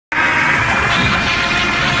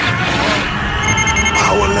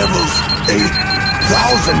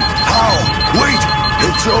How? Wait,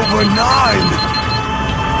 it's over 9.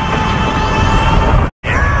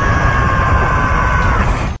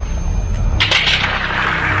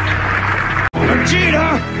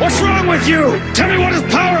 What's wrong with you? Tell me what his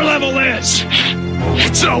power level is!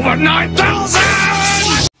 It's over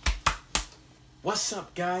 9,000! What's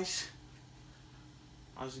up, guys?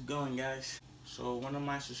 How's it going, guys? So one of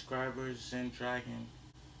my subscribers, Zen Dragon,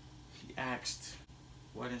 he asked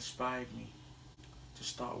what inspired me to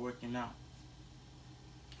start working out.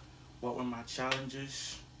 What were my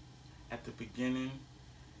challenges at the beginning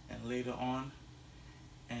and later on,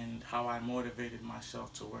 and how I motivated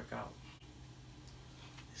myself to work out.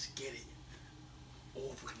 Let's get it.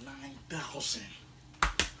 Over 9,000.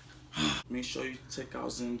 Make sure you check out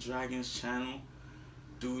Zen Dragon's channel.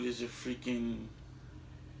 Dude is a freaking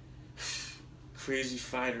crazy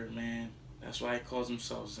fighter, man. That's why he calls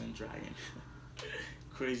himself Zen Dragon.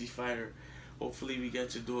 Crazy fighter. Hopefully we get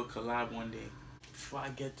to do a collab one day. Before I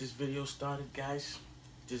get this video started, guys,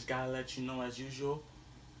 just gotta let you know, as usual,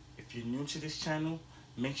 if you're new to this channel,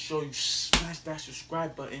 make sure you smash that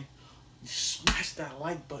subscribe button. You smash that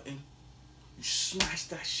like button. You smash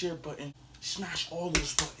that share button. Smash all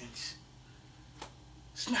those buttons.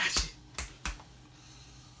 Smash it.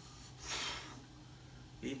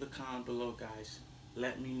 Leave a comment below, guys.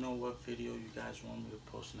 Let me know what video you guys want me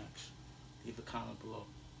to post next. Leave a comment below.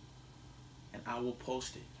 And I will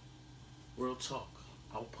post it. Real talk.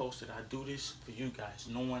 I'll post it. I do this for you guys.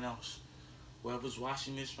 No one else. Whoever's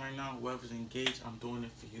watching this right now, whoever's engaged, I'm doing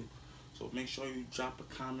it for you. So make sure you drop a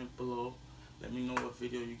comment below. Let me know what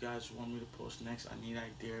video you guys want me to post next. I need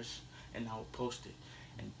ideas, and I will post it.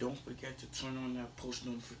 And don't forget to turn on that post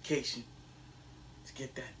notification to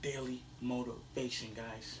get that daily motivation,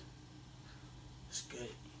 guys. Let's get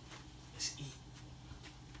it. Let's eat.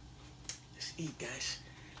 Let's eat, guys.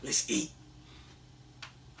 Let's eat.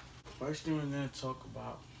 First thing we're going to talk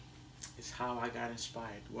about is how I got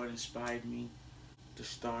inspired. What inspired me to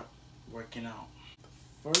start working out.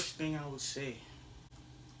 First thing I would say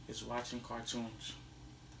is watching cartoons.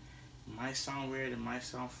 It might sound weird, it might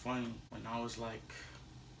sound funny. When I was like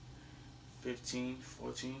 15,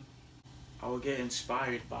 14, I would get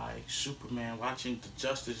inspired by Superman, watching the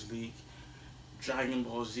Justice League, Dragon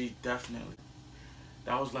Ball Z, definitely.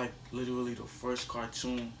 That was like literally the first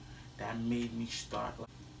cartoon that made me start like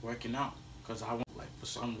working out. Because I want, like, for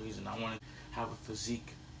some reason, I wanted to have a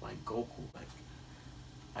physique like Goku. Like,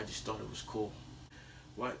 I just thought it was cool.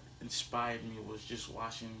 What inspired me was just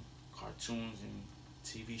watching cartoons and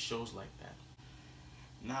TV shows like that.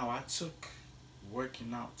 Now, I took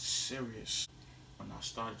working out serious when I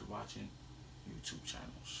started watching YouTube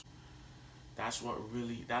channels. That's where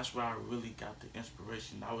I really got the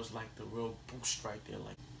inspiration. That was like the real boost right there.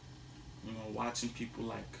 Like, you know, watching people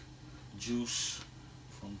like Juice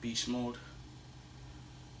from Beast Mode,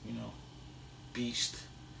 you know, Beast,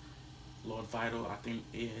 Lord Vital, I think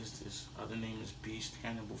his other name is Beast,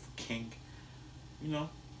 Hannibal for King. You know,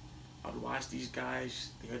 I'd watch these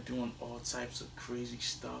guys. They're doing all types of crazy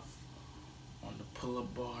stuff on the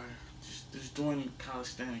pull-up bar, just doing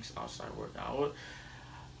calisthenics outside workout.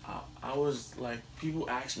 I was like, people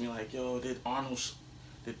ask me like, yo, did Arnold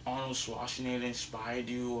Schwarzenegger inspired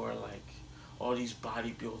you, or like all these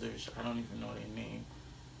bodybuilders? I don't even know their name.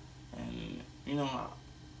 And you know,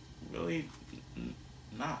 really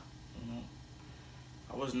not. You know,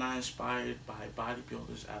 I was not inspired by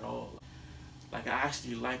bodybuilders at all. Like, I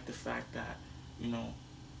actually like the fact that, you know,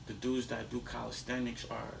 the dudes that do calisthenics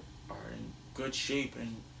are in good shape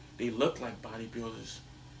and they look like bodybuilders,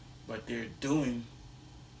 but they're doing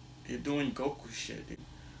Goku shit.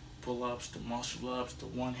 Pull-ups, the muscle-ups, the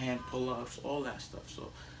one-hand pull-ups, all that stuff.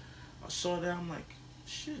 So I saw that, I'm like,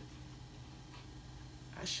 shit,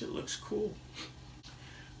 that shit looks cool.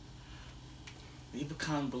 Leave a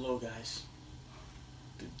comment below, guys.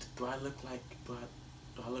 Do I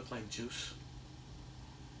look like Juice?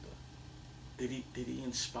 Did he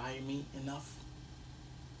inspire me enough?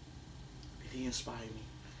 Did he inspire me?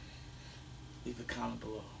 Leave a comment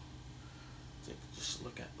below. Just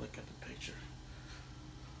look at the picture.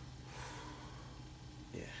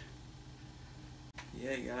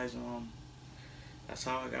 Yeah, guys. That's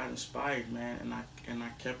how I got inspired, man. And I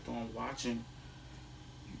kept on watching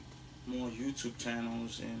more YouTube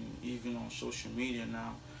channels, and even on social media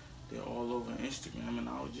now. They're all over Instagram, and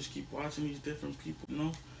I would just keep watching these different people, you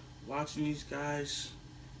know, watching these guys,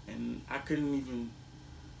 and I couldn't even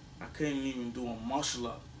do a muscle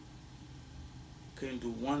up. Couldn't do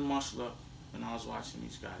one muscle up when I was watching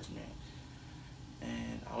these guys, man.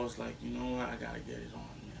 And I was like, you know what, I gotta get it on,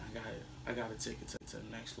 man. I gotta take it to the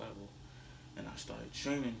next level. And I started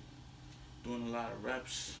training doing a lot of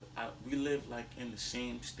reps. We live like in the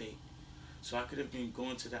same state, so I could have been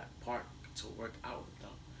going to that park to work out with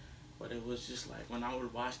them. But it was just like when I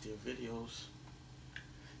would watch their videos,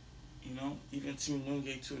 you know, even Team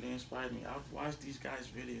Nunge too, they inspired me. I've watched these guys'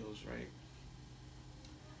 videos, right?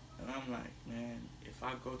 And I'm like, man, if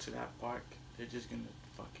I go to that park, they're just gonna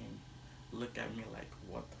fucking look at me like,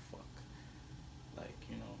 what the fuck? Like,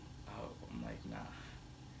 you know, I'm like, nah.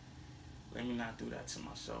 Let me not do that to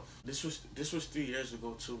myself. This was 3 years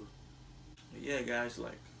ago too. But yeah, guys,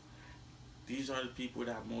 like, these are the people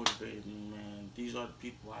that motivated me, man. These are the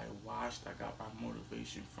people I watched. I got my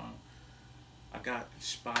motivation from. I got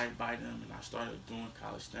inspired by them, and I started doing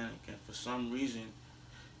calisthenics. And for some reason,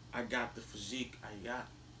 I got the physique I got.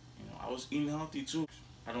 You know, I was eating healthy too.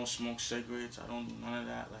 I don't smoke cigarettes. I don't do none of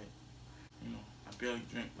that. Like, you know, I barely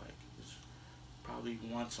drink. Like, it's probably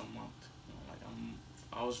once a month. You know, like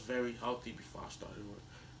I was very healthy before I started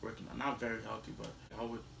working. Not very healthy, but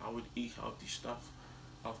I would eat healthy stuff,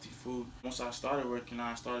 healthy food. Once I started working,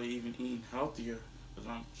 I started even eating healthier because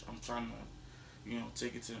I'm trying to, you know,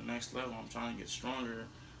 take it to the next level. I'm trying to get stronger.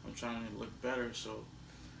 I'm trying to look better. So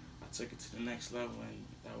I took it to the next level, and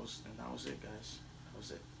that was it, guys. That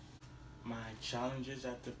was it. My challenges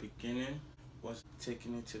at the beginning was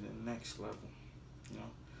taking it to the next level. You know,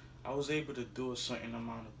 I was able to do a certain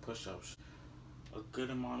amount of push-ups, a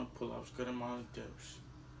good amount of pull-ups, good amount of dips,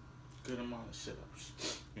 good amount of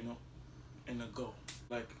sit-ups, you know, and a go.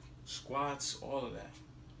 Like squats, all of that.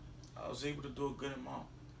 I was able to do a good amount.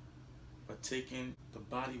 But taking the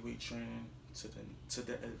body weight training to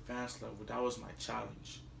the advanced level, that was my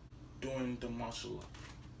challenge. Doing the muscle up.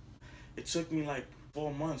 It took me like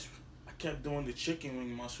 4 months. I kept doing the chicken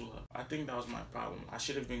wing muscle up. I think that was my problem. I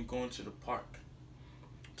should have been going to the park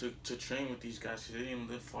to train with these guys because they didn't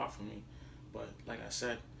live far from me. But like I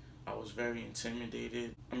said, I was very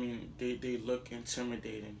intimidated. I mean, they look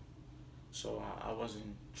intimidating. So I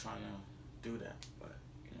wasn't trying to do that. But,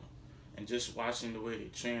 you know, and just watching the way they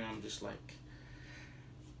train, I'm just like,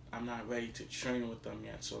 I'm not ready to train with them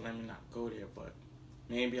yet. So let me not go there. But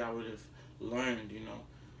maybe I would have learned, you know,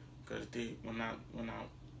 because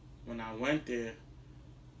when I went there,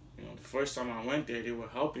 you know, the first time I went there, they were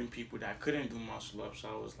helping people that couldn't do muscle ups. So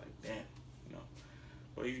I was like, damn, you know.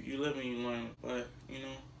 But you live and you learn. But, you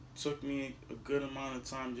know, it took me a good amount of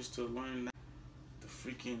time just to learn that. The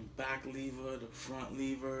freaking back lever, the front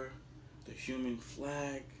lever, the human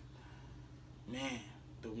flag. Man,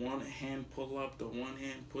 the one hand pull up, the one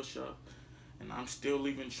hand push up. And I'm still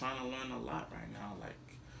even trying to learn a lot right now. Like,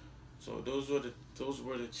 so those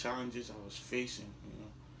were the challenges I was facing, you know.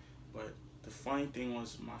 But the funny thing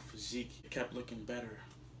was my physique kept looking better.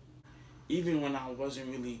 Even when I wasn't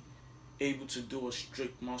really able to do a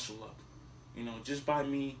strict muscle up. You know, just by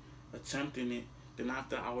me attempting it, then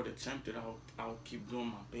after I would attempt it, I would keep doing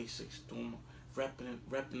my basics,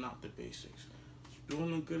 repping out the basics. I was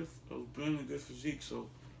building a good physique, so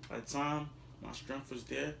by the time my strength was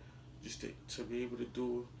there, just to be able to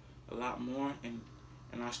do a lot more, and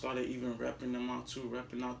I started even repping them out too,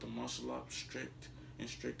 repping out the muscle up in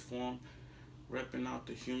strict form, repping out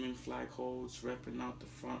the human flag holds, repping out the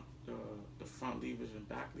front levers and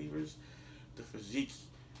back levers. The physique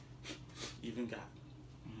even got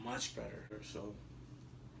much better. So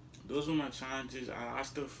those were my challenges. I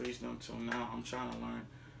still face them till now. I'm trying to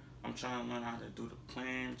learn how to do the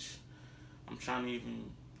planche. I'm trying to even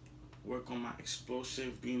work on my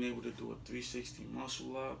explosive, being able to do a 360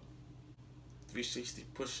 muscle up, 360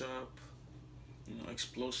 push up, you know,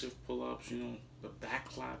 explosive pull ups, you know, the back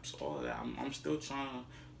claps, all of that. I'm still trying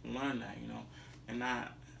to learn that, you know, and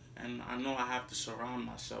I know I have to surround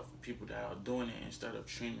myself with people that are doing it instead of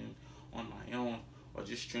training on my own or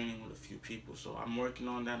just training with a few people. So I'm working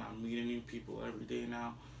on that. I'm meeting new people every day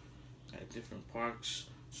now at different parks.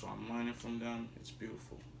 So I'm learning from them. It's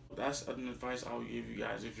beautiful. That's an advice I would give you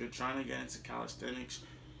guys. If you're trying to get into calisthenics,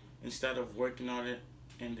 instead of working on it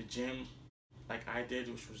in the gym like I did,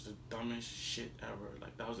 which was the dumbest shit ever.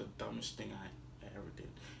 Like, that was the dumbest thing I ever did.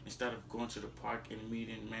 Instead of going to the park and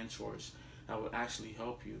meeting mentors that would actually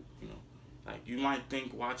help you, you know. Like, you might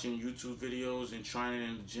think watching YouTube videos and trying it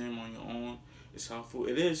in the gym on your own is helpful.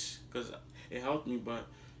 It is, because it helped me, but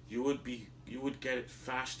you would get it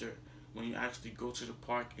faster when you actually go to the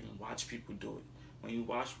park and watch people do it. When you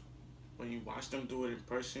watch them do it in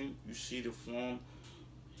person, you see the form,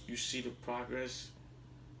 you see the progress,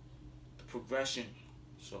 the progression.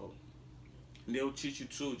 So they'll teach you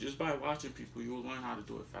too. Just by watching people, you'll learn how to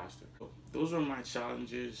do it faster. So those are my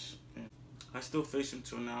challenges. And I still face them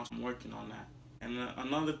till now. I'm working on that. And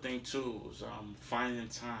another thing too is finding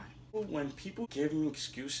time. When people give me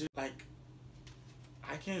excuses, like,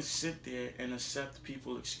 I can't sit there and accept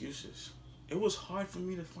people's excuses. It was hard for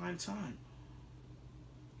me to find time.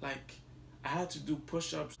 Like, I had to do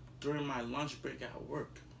push-ups during my lunch break at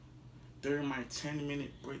work. During my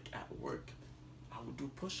 10-minute break at work, I would do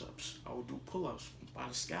push-ups. I would do pull-ups by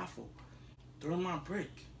the scaffold. During my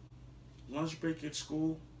break, lunch break at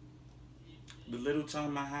school, the little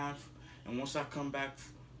time I have, and once I come back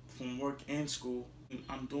from work and school,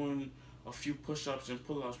 I'm doing a few push-ups and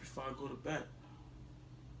pull-ups before I go to bed.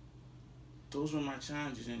 Those were my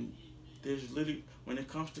challenges, and there's literally, when it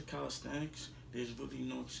comes to calisthenics, there's literally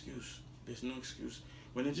no excuse. There's no excuse.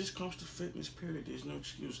 When it just comes to fitness, period, there's no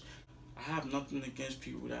excuse. I have nothing against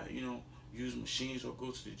people that, you know, use machines or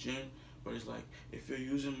go to the gym, but it's like, if you're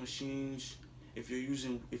using machines, if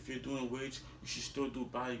you're doing weights, you should still do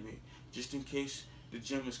body weight, just in case the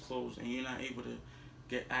gym is closed and you're not able to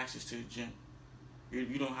get access to the gym.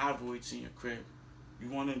 You don't have weights in your crib. You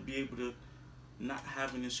want to be able to not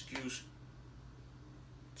have an excuse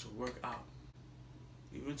to work out.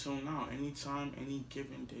 Even till now, anytime, any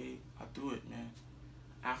given day, I do it, man.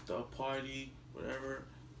 After a party, whatever,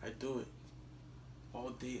 I do it.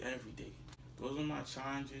 All day, every day. Those are my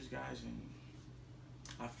challenges, guys, and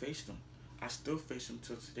I faced them. I still face them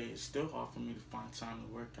till today. It's still hard for me to find time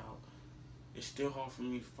to work out. It's still hard for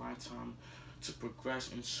me to find time to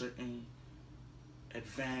progress in certain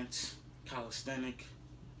advanced calisthenic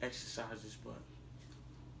exercises, but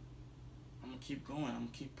I'm gonna keep going. I'm gonna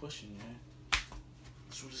keep pushing, man.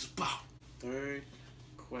 That's what it's about. Third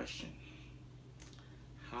question: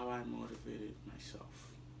 how I motivated myself.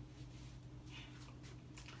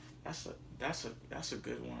 That's a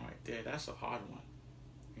good one right there. That's a hard one,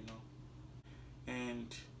 you know.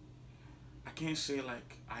 And I can't say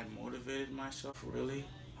like I motivated myself really.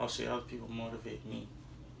 I'll say other people motivate me.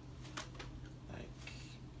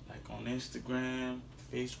 Like on Instagram,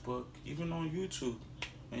 Facebook, even on YouTube.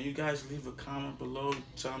 When you guys leave a comment below,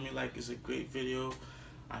 tell me like it's a great video,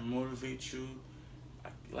 I motivate you.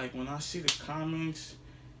 Like when I see the comments,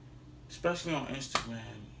 especially on Instagram,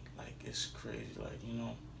 like it's crazy. Like, you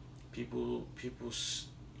know, people,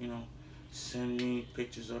 you know, send me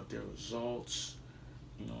pictures of their results.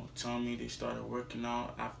 You know, tell me they started working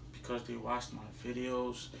out because they watched my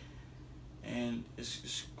videos, and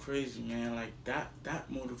it's crazy, man. Like that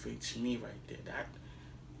motivates me right there.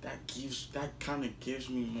 That kind of gives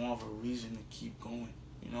me more of a reason to keep going,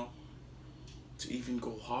 you know, to even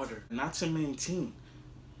go harder, not to maintain,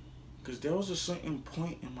 because there was a certain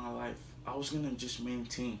point in my life I was gonna just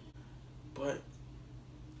maintain, but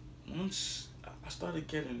once I started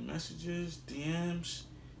getting messages, DMs,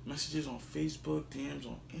 messages on Facebook, DMs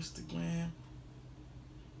on Instagram,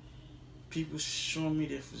 people showing me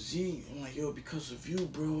their physique. I'm like, yo, because of you,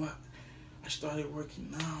 bro, I started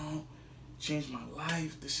working out, changed my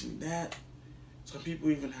life, this and that. Some people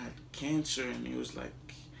even had cancer, and it was like,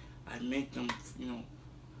 I make them, you know,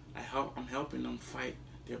 I'm helping them fight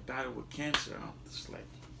their battle with cancer.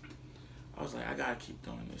 I was like, I gotta keep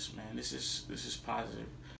doing this, man. This is positive.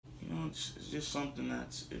 You know, it's just something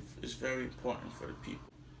that's it's very important for the people.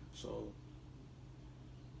 So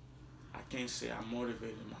I can't say I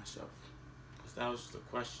motivated myself, because that was the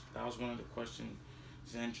question. That was one of the questions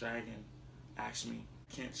Zen Dragon asked me.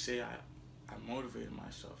 I can't say I motivated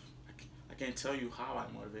myself. I can't tell you how I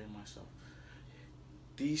motivated myself.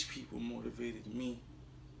 These people motivated me.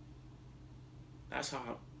 That's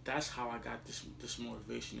how I got this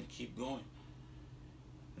motivation to keep going.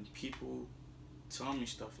 And people tell me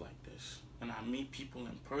stuff like this, and I meet people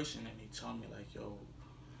in person and they tell me like, yo,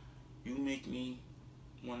 you make me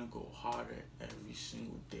want to go harder every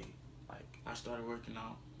single day. Like, I started working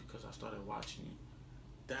out because I started watching you.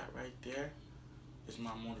 That right there is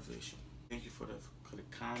my motivation. Thank you for the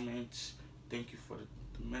comments. Thank you for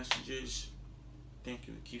the messages. Thank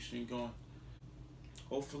you. It keeps me going.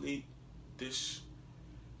 Hopefully this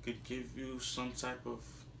could give you some type of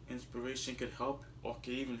inspiration, could help, or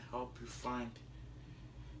could even help you find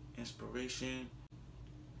inspiration,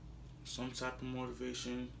 some type of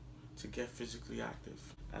motivation to get physically active.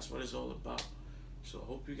 That's what it's all about. So I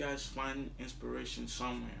hope you guys find inspiration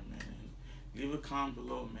somewhere, man. And leave a comment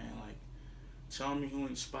below, man. Like, tell me who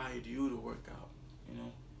inspired you to work out. You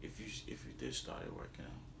know, if you did start working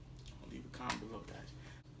out, leave a comment below, guys.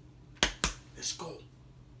 Let's go.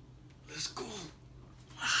 Let's go.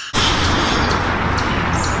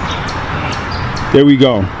 There we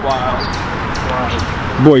go. Wow.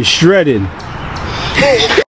 Boy, shredded.